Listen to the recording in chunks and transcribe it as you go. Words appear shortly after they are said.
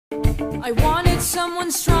I wanted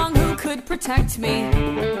someone strong who could protect me.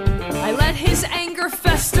 I let his anger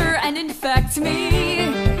fester and infect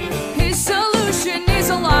me. His solution is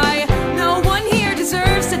a lie. No one here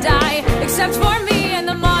deserves to die, except for me and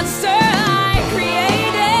the monster I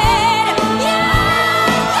created. Yeah!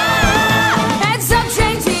 Heads up,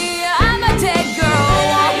 JT, I'm a dead girl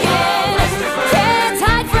walking. Can't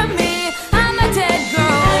hide from me, I'm a dead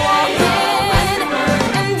girl walking.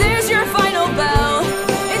 And there's your final bell.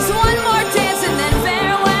 It's one more dance and then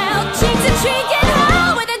farewell. Cheek to cheek in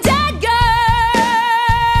hell with a dead girl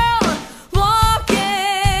walking.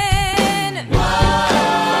 Whoa.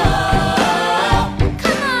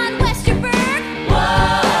 Come on, Westerberg. Whoa.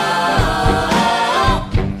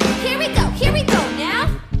 Here we go now.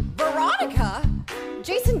 Veronica?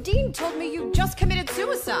 Jason Dean told me you just committed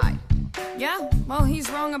suicide. Yeah, well, he's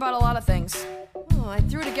wrong about a lot of things. Oh, I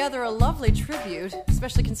threw together a lovely tribute,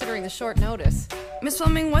 especially considering the short notice. Miss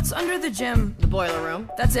Flemming, what's under the gym? The boiler room.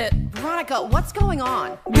 That's it. Veronica, what's going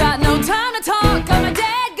on? Got no time to talk, I'm a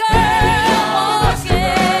dead girl walking.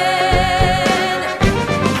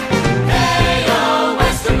 Hey, yo,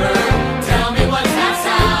 Westerberg, tell me what's that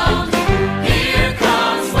sound? Here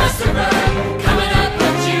comes Westerberg, coming up,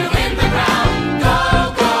 put you in the ground. Go,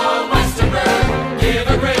 go, Westerberg, give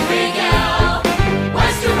a great big yell.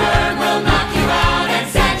 Westerberg will knock you out and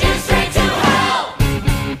send you straight to hell.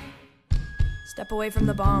 Step away from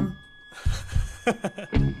the bomb.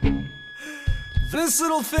 This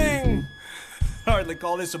little thing, hardly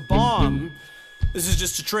call this a bomb. This is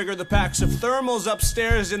just to trigger the packs of thermals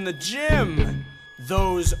upstairs in the gym.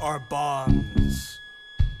 Those are bombs.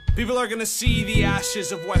 People are gonna see the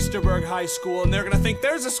ashes of Westerberg High School and they're gonna think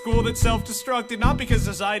there's a school that's self-destructed, not because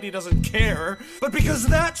society doesn't care, but because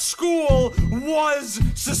that school was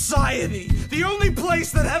society. The only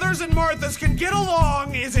place that Heathers and Marthas can get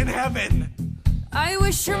along is in heaven. I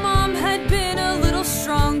wish your mom had been a little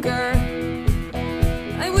stronger.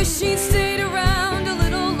 I wish she'd stayed around a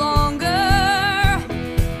little longer.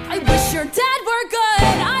 I wish your dad were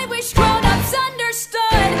good. I wish grown-ups understood.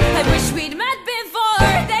 I wish we'd met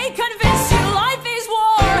before they convinced you life is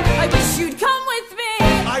war. I wish you'd come with me.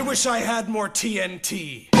 I wish I had more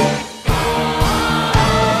TNT.